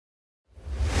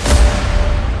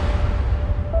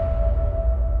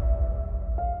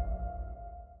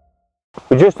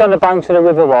We're just on the banks of the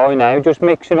River Wye now, just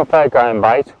mixing up our ground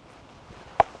bait.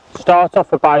 Start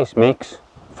off a base mix,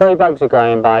 3 bags of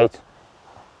ground bait,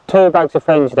 2 bags of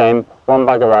fringed hemp, 1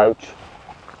 bag of roach.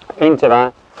 Into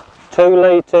that, 2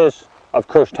 litres of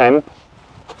crushed hemp,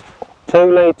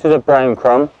 2 litres of brown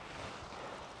crumb.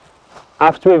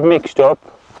 After we've mixed up,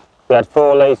 we add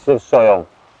 4 litres of soil.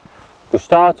 We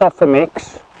start off the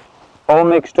mix, all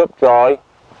mixed up dry,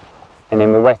 and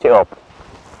then we wet it up.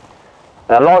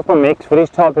 And I like my mix for this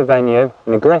type of venue,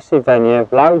 an aggressive venue,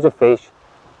 loads of fish,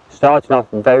 starting off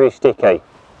very sticky.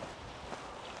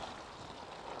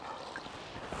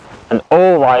 And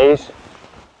always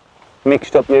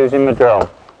mixed up using the drill.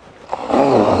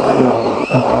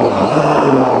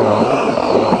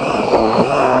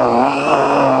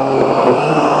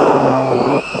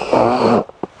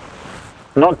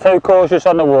 Not too cautious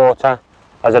on the water,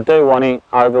 as I do want it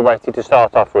over wetted to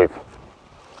start off with.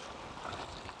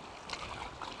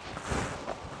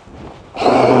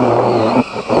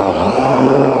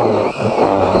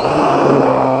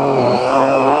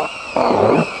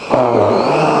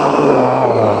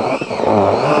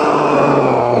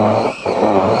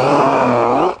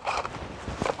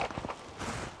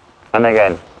 And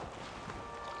again.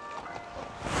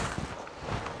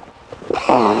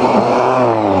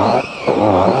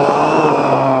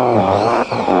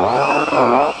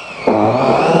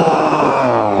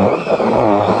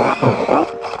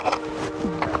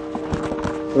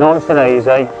 Nice and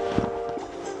easy,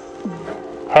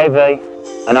 heavy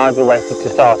and over wetted to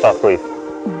start off with.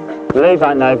 Leave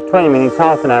that now for 20 minutes,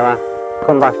 half an hour,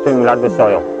 come back to and we'll add the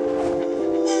soil.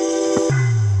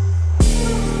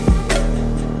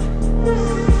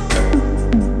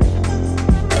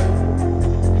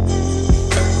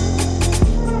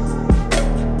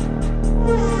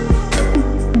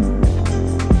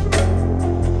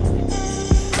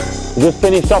 Just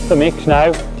finished off the mix now.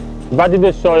 We've added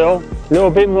the soil, a little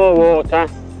bit more water.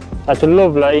 That's a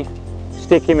lovely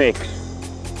sticky mix.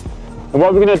 And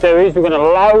what we're going to do is we're going to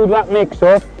load that mix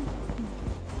up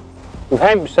with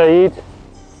hemp seed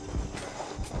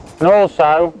and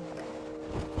also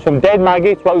some dead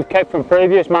maggots, what we've kept from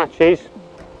previous matches,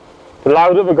 to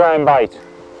load up the ground bait.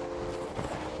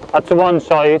 That's to one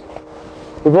side.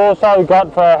 We've also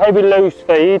got, for a heavy loose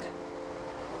feed,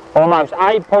 almost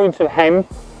 8 points of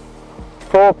hemp,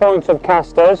 4 points of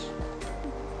casters,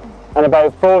 and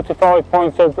about 4 to 5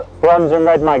 points of bronze and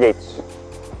red maggots.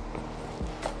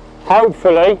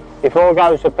 Hopefully, if all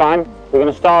goes to plan, we're going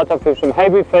to start off with some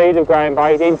heavy feed of ground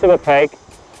bait into the peg,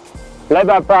 let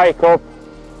that break up,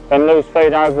 then loose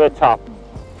feed over the top.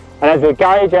 And as we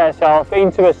gauge ourselves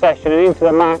into the session and into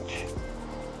the match,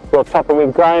 we'll top it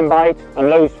with ground bait and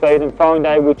loose feed and find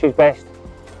out which is best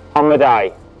on the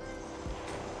day.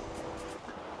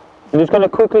 I'm just going to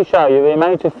quickly show you the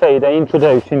amount of feed I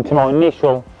introduced into my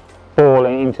initial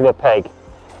balling into the peg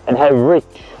and how rich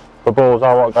the balls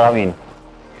are what go in.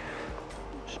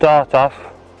 Start off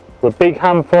with a big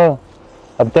handful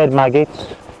of dead maggots,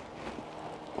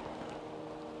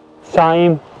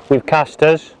 same with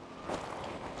casters,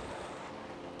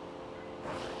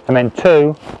 and then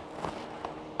 2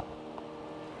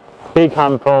 big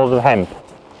handfuls of hemp.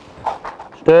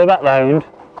 Stir that round.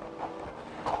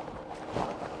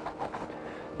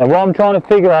 Now what I'm trying to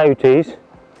figure out is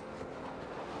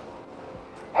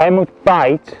how much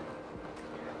bait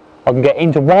I can get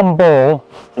into one ball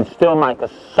and still make a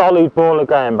solid ball of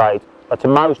ground bait. That's the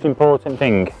most important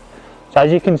thing. So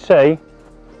as you can see,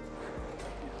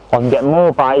 I can get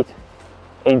more bait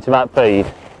into that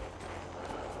feed.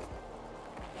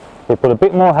 We put a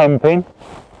bit more hemp in,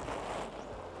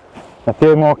 a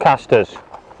few more casters.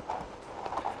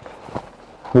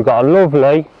 We've got a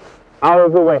lovely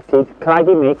over wetted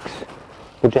claggy mix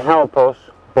which will help us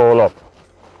ball up.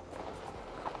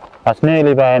 That's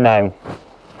nearly there now.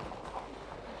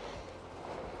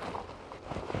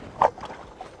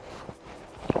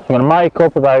 So I'm going to make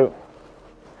up about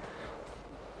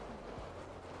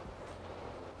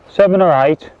 7 or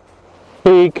 8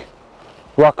 big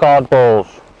rock hard balls,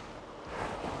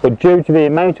 but due to the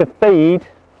amount of feed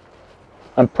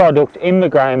and product in the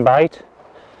ground bait,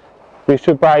 we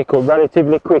should break up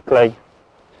relatively quickly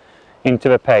into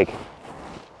the peg.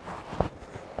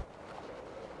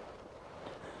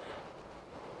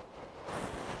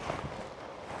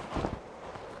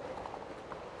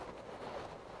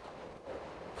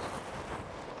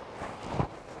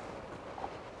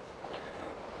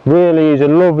 Really is a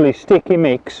lovely sticky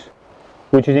mix,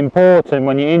 which is important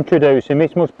when you're introducing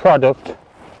this much product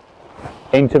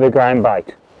into the ground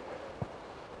bait.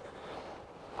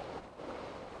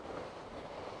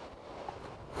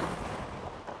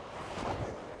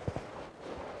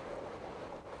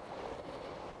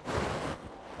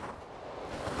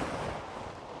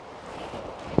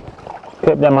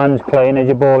 Keep them hands clean as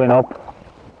you're balling up.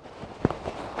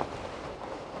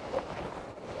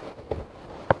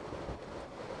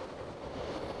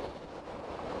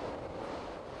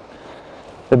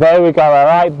 So there we go,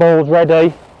 our 8 balls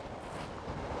ready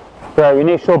for our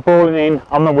initial balling in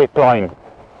on the whip line.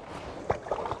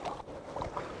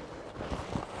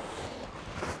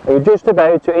 We're just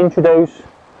about to introduce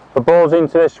the balls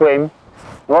into the swim. And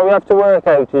what we have to work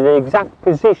out is the exact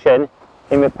position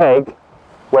in the peg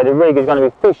where the rig is going to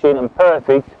be fishing and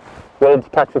perfect, ready to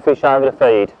catch the fish over the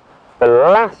feed. The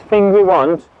last thing we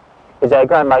want is our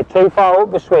ground bait too far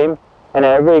up the swim and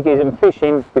our rig isn't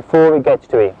fishing before it gets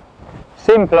to it.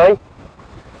 Simply,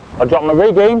 I drop my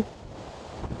rig in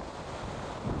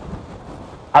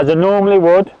as I normally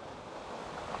would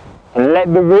and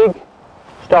let the rig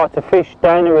start to fish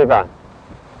down the river.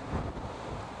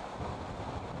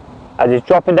 As it's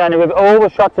dropping down the river, all the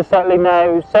shots are settling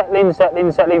now,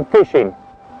 settling, fishing.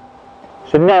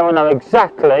 So now I know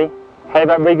exactly how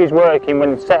that rig is working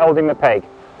when it's settled in the peg.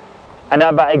 And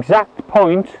at that exact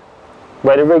point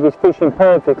where the rig is fishing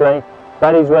perfectly,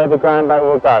 that is where the ground bait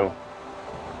will go.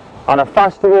 On a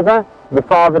faster river, the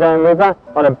farther down river,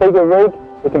 on a bigger rig,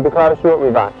 it can be closer up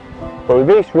river. But with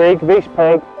this rig, this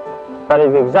peg, that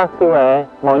is exactly where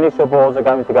my initial balls are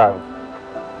going to go.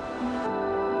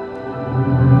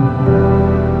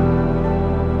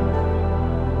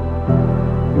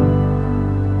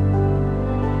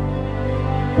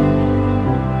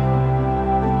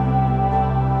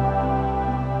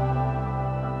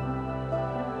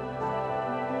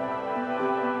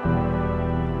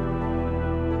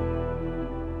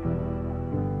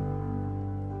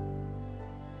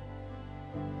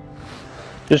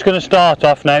 Just going to start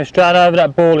off now straight over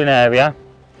that balling area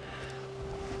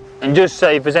and just see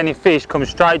if there's any fish come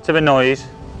straight to the noise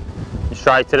and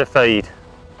straight to the feed.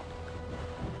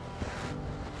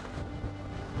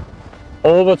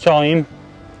 All the time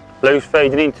loose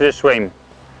feeding into the swim,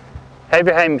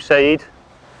 heavy hemp seed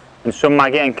and some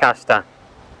maggot and castor.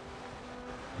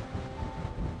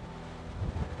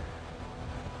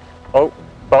 Oh,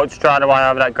 boat straight away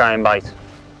over that ground bait.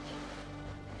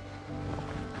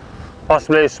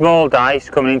 Possibly a small dice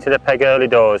coming into the peg early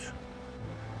doors.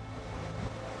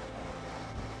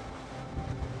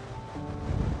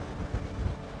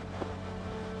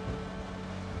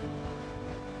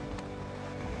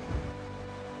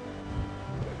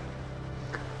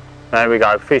 There we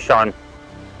go, fish on.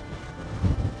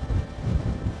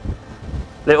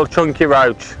 Little chunky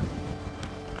roach.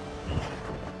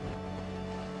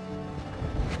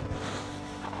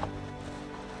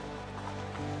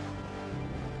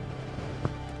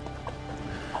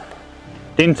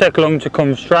 Didn't take long to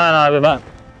come straight over that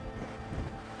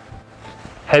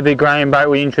heavy ground bait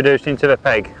we introduced into the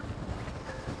peg.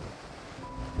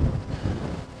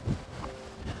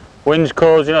 Wind's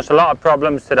causing us a lot of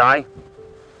problems today,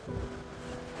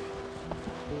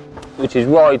 which is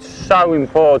why it's so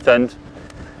important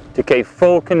to keep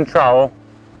full control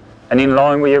and in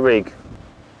line with your rig.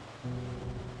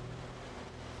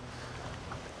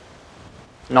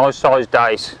 Nice sized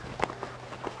dace.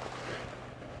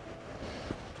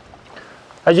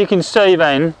 As you can see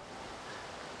then,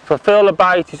 if I feel the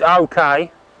bait is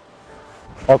okay,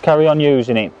 I'll carry on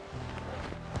using it.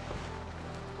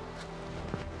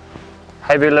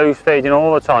 Heavy loose feeding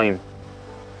all the time.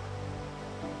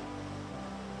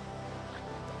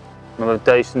 Another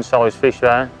decent sized fish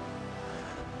there.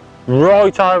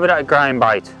 Right over that ground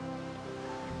bait.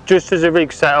 Just as the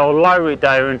rig settled, lower it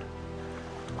down.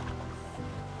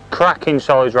 Cracking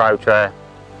size roach there.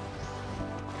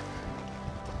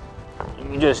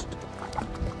 You just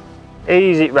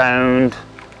ease it round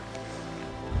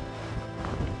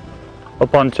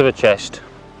up onto the chest.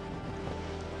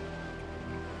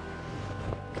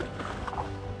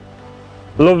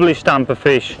 Lovely stamp of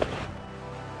fish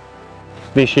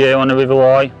this year on the River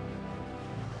Wye.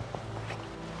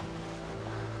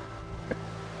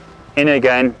 In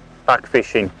again, back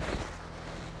fishing.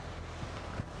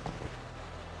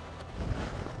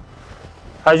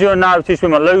 As you'll notice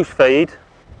with my loose feed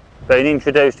being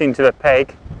introduced into the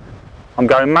peg, I'm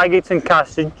going maggots and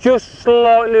castors just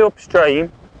slightly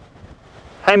upstream,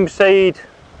 hemp seed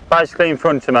basically in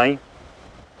front of me,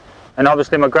 and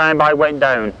obviously my ground bait went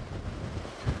down.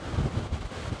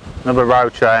 Another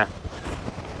roach there.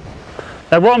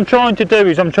 Now what I'm trying to do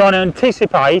is I'm trying to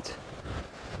anticipate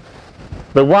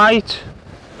the weight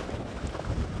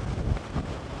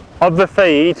of the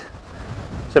feed,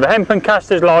 so the hemp and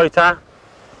castor's lighter,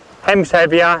 hemp's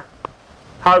heavier.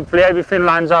 Hopefully everything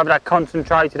lands over that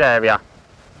concentrated area.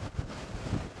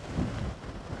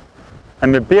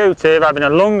 And the beauty of having a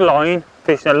long line,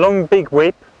 fishing a long big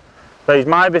whip, These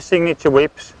may be signature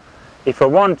whips. If I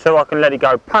want to, I can let it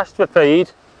go past the feed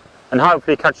and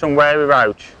hopefully catch some wary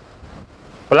roach.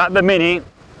 But at the minute,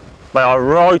 they are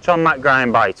right on that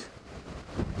ground bait.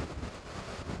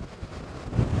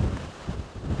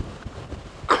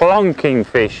 Clonking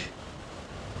fish.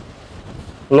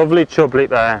 Lovely chublet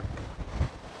there.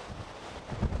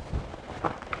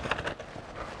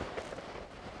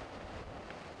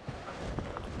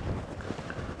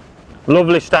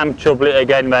 Lovely stamped chublet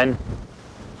again then.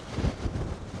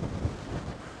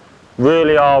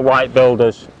 Really are white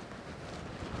builders.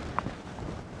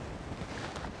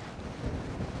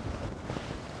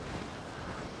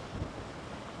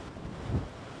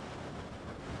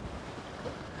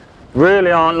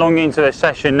 Really aren't long into the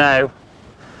session now,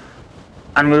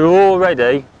 and we're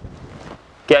already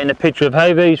getting a picture of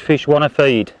how these fish want to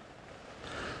feed.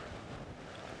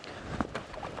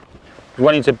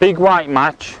 When it's a big white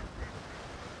match,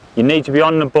 you need to be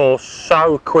on the ball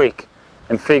so quick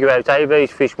and figure out how these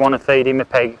fish want to feed him a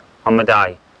peg on the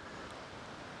day.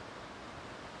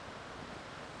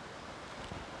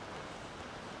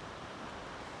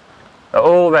 They're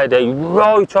already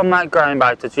right on that ground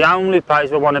bait. It's the only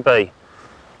place I want to be.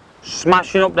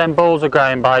 Smashing up them balls of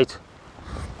ground bait.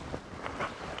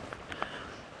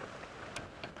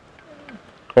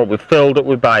 What we've filled up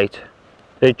with bait.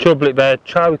 The chublet there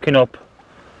choking up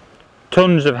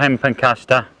tons of hemp and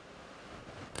castor.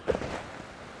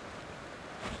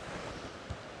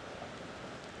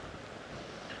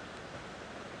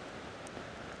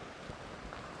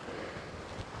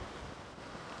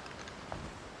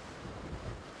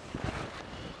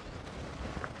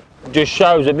 Just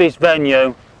shows that this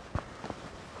venue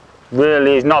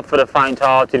really is not for the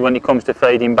faint-hearted when it comes to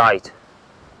feeding bait.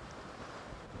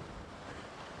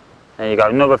 There you go,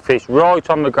 another fish right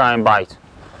on the ground bait.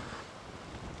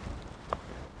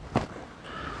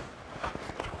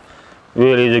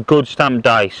 Really is a good stamped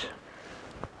dice.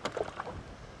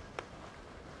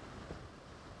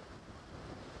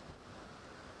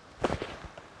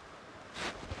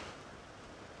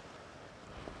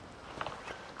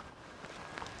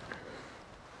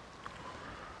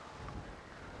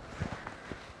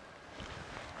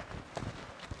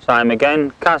 Same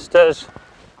again, casters,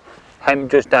 hemp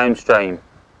just downstream.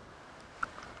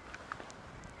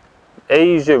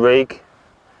 Easy rig,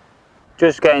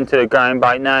 just getting to the ground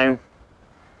bait now.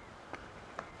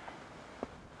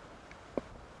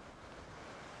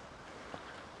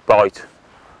 Bite.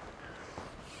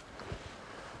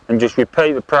 And just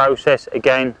repeat the process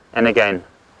again and again,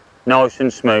 nice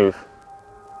and smooth.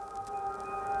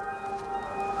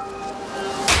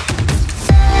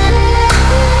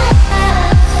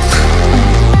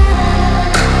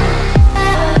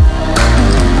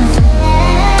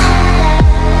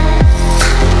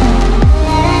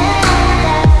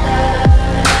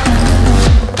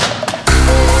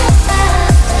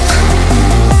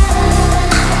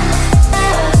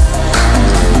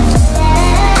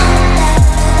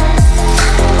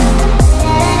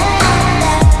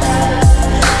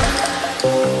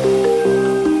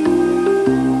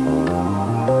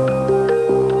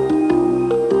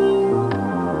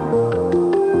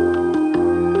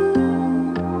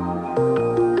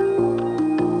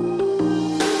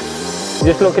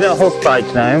 Just looking at hook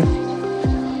baits now.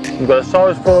 We've got a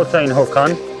size 14 hook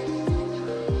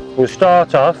on. We'll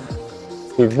start off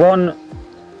with one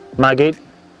maggot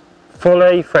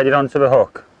fully threaded onto the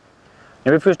hook.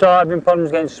 Now if we start having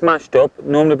problems getting smashed up,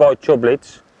 normally by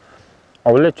chublets,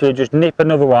 I will literally just nip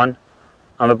another one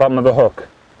on the bottom of the hook.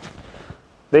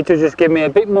 This will just give me a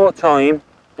bit more time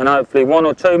and hopefully one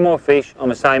or two more fish on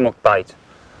the same hook bait.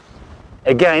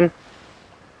 Again,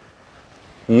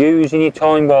 using your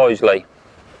time wisely.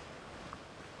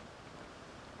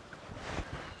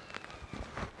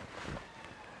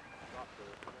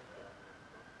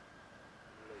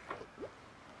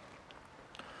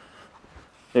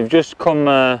 We've just come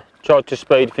tried to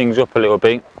speed things up a little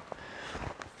bit.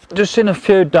 Just seen a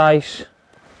few dice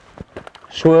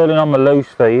swirling on the loose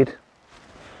feed.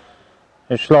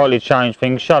 We've slightly changed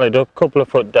things, shallowed up, couple of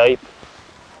foot deep.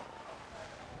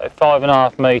 About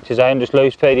 5.5 metres out, just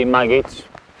loose feeding maggots.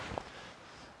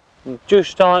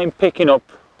 Just starting picking up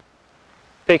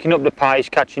the pace,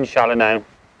 catching shallow now.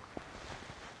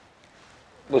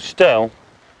 But still,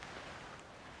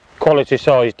 quality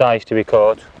size dice to be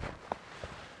caught.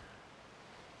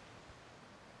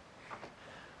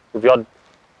 With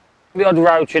the odd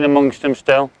roach in amongst them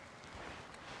still.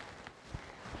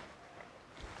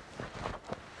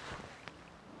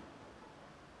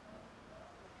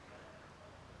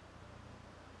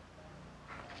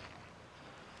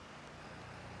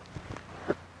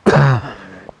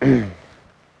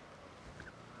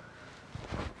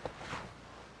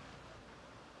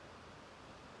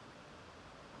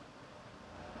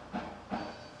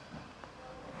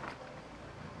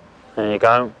 There you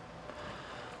go.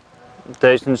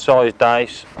 Decent sized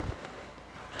dace.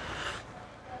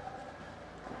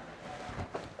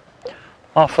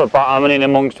 Off the bottom and in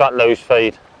amongst that loose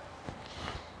feed.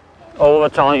 All the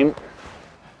time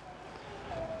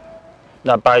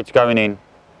that bait's going in.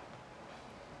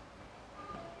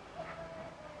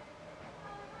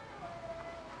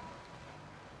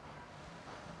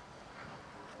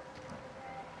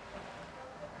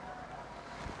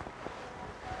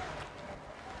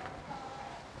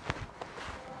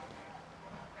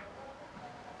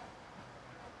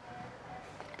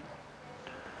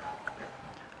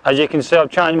 As you can see, I've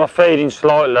changed my feeding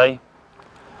slightly.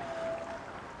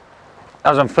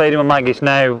 As I'm feeding my maggots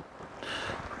now,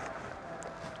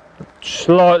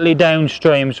 slightly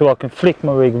downstream so I can flick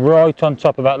my rig right on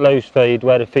top of that loose feed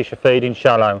where the fish are feeding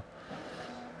shallow.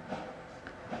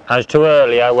 As to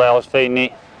earlier where I was feeding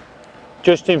it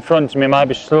just in front of me,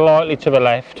 maybe slightly to the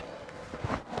left.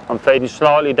 I'm feeding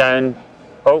slightly down,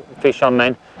 oh, fish on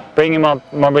men, bringing my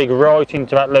rig right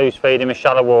into that loose feed in the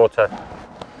shallow water.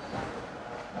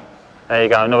 There you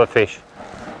go, another fish.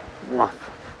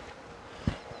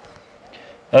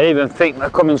 I even think they're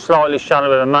coming slightly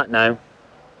shallower than that now.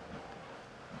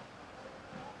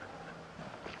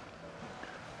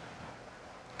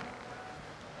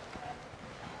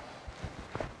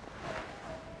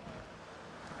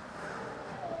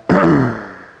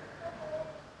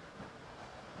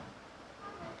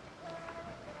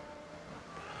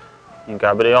 Okay,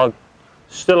 but they are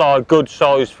still are good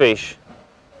sized fish.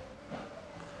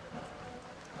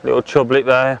 Little chublet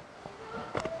there.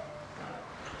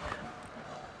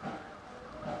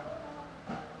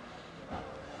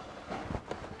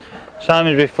 Same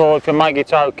as before, if you make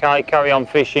it okay, carry on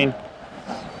fishing,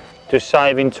 just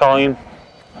saving time.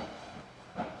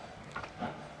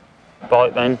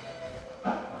 Bite then.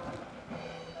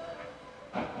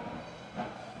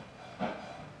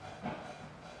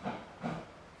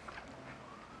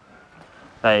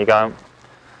 There you go.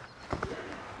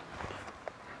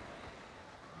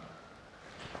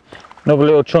 Another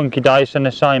little chunky dace and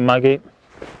the same maggot.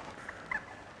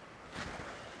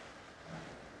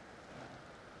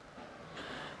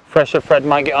 Fresher thread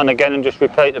maggot on again and just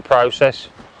repeat the process.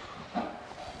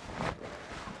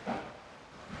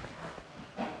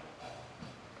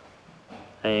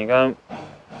 There you go.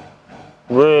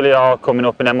 Really are coming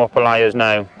up in them upper layers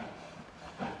now.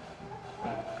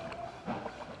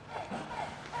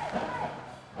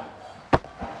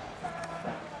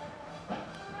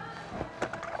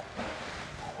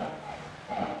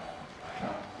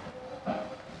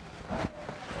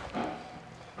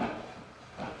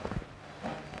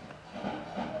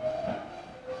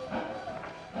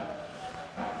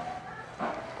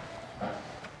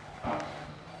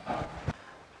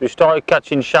 We started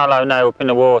catching shallow now up in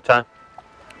the water.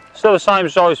 Still the same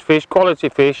size fish, quality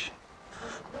fish.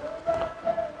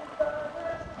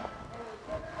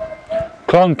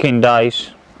 Clonking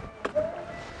dace.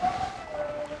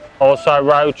 Also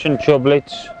roach and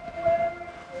chublets.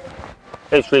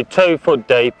 Literally 2 foot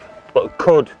deep, but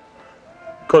could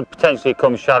potentially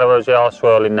come shallow as they are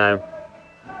swirling now.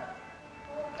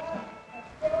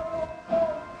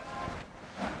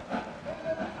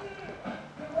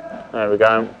 There we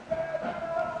go.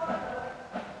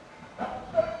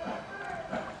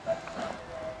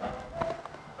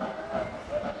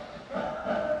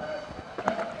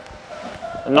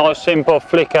 A nice simple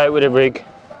flick out with a rig.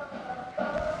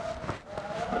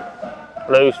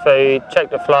 Loose feed, check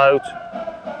the float,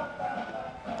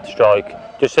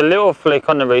 strike. Just a little flick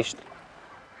on the wrist,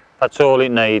 that's all it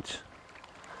needs.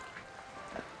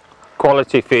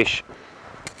 Quality fish.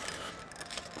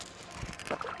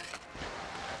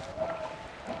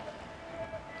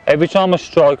 Every time I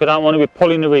strike, I don't want to be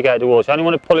pulling the rig out of the water. I only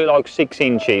want to pull it like 6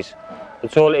 inches.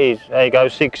 That's all it is. There you go,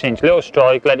 6 inch. Little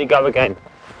strike, let it go again.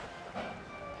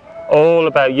 All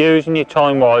about using your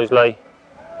time wisely,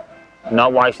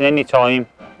 not wasting any time,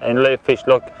 and let the fish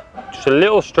look. Just a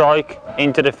little strike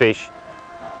into the fish.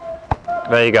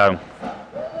 There you go.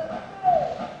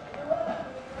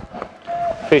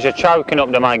 Fish are choking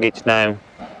up the maggots now.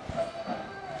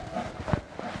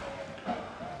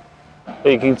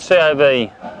 But you can see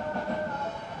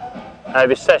how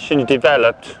the sessions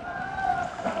developed.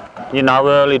 You know,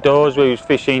 early doors we was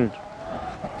fishing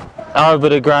over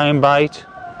the ground bait,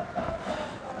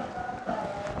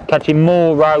 catching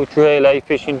more roach really,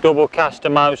 fishing double caster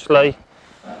mostly,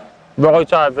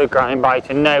 right over the ground bait,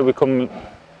 and now we come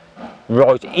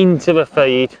right into the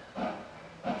feed,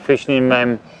 fishing in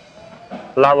them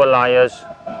lower layers,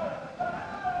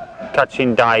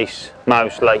 catching dace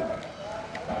mostly.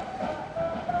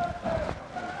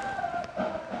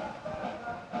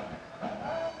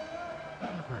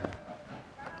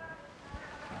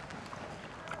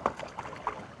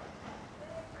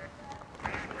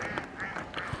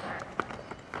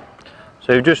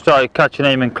 So we've just started catching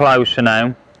even closer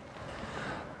now.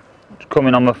 It's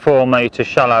coming on a 4 metre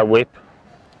shallow whip.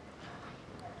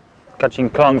 Catching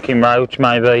clonking roach,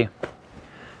 maybe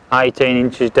 18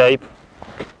 inches deep.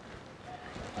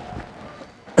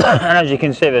 And as you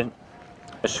can see, they're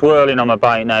swirling on my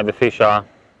bait now, the fish are.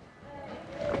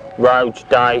 Roach,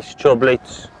 dace,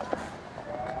 chublets,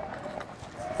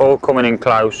 all coming in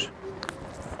close.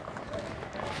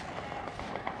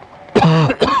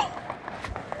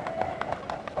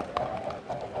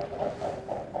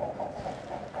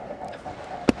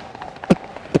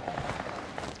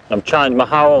 I've changed my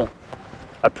whole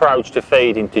approach to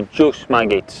feeding to just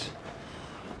maggots.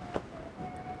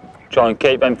 Try and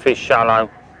keep them fish shallow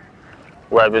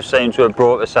where they seem to have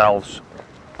brought themselves.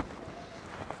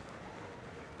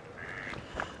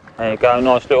 There you go,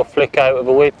 nice little flick out of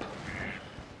the whip.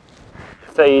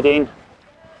 Feeding.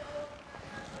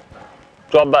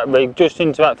 Drop that rig just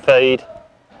into that feed.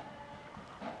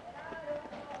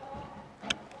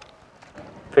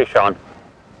 Fish on.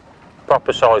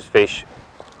 Proper sized fish.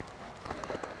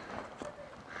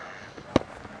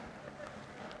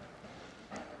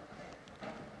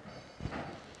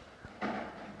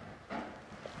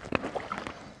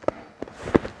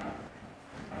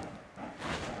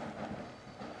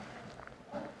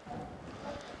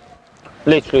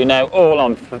 Literally now all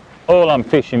I'm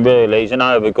fishing really is an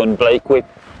overgun bleak whip.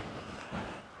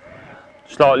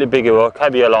 Slightly bigger hook,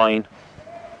 heavier line.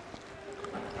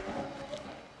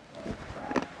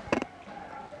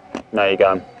 There you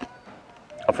go.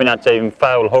 I think that's even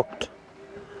foul hooked.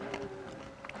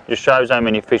 Just shows how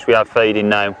many fish we have feeding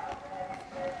now.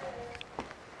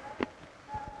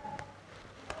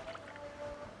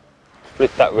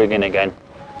 Flip that rig in again.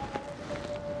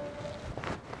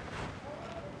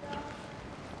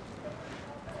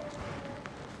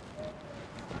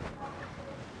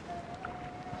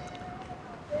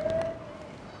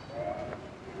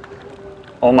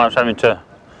 Almost having to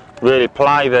really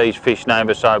play these fish now,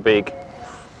 they're so big.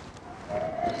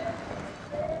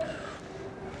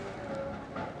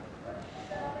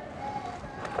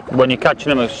 When you're catching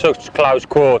them at such close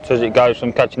quarters, it goes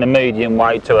from catching a medium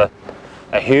weight to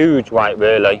a huge weight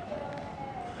really.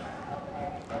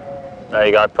 There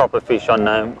you go, proper fish on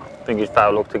now. I think he's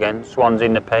foul hooked again. Swan's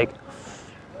in the peg.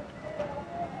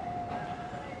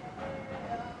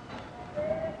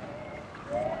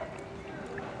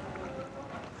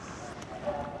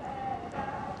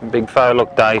 Big foul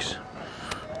hook dace.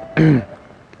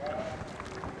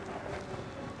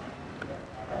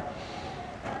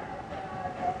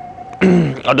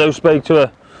 I do speak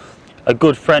to a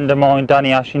good friend of mine,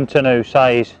 Danny Ashington, who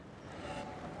says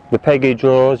the peg he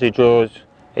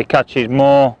catches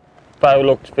more foul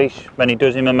hooked fish than he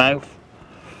does in the mouth.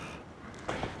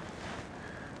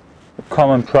 A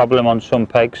common problem on some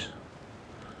pegs.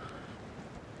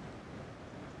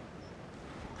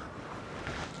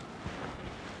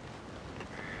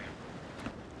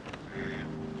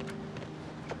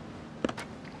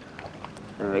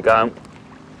 There we go.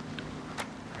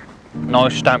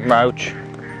 Nice stamp roach,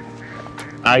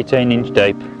 18 inch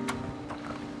deep.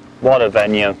 What a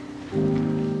venue.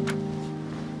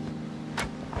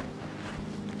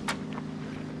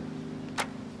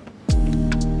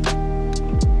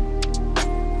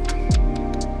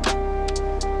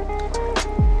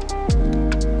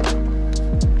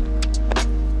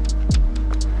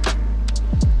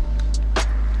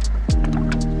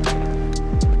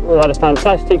 We've had a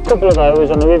fantastic couple of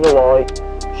hours on the River Wye,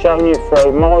 showing you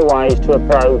through my ways to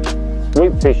approach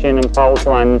whip fishing and pole to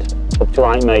hand up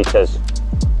to 8 metres.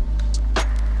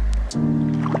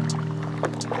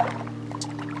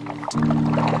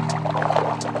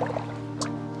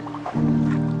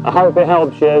 I hope it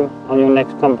helps you on your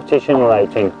next competition or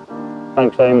outing.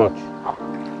 Thanks very much.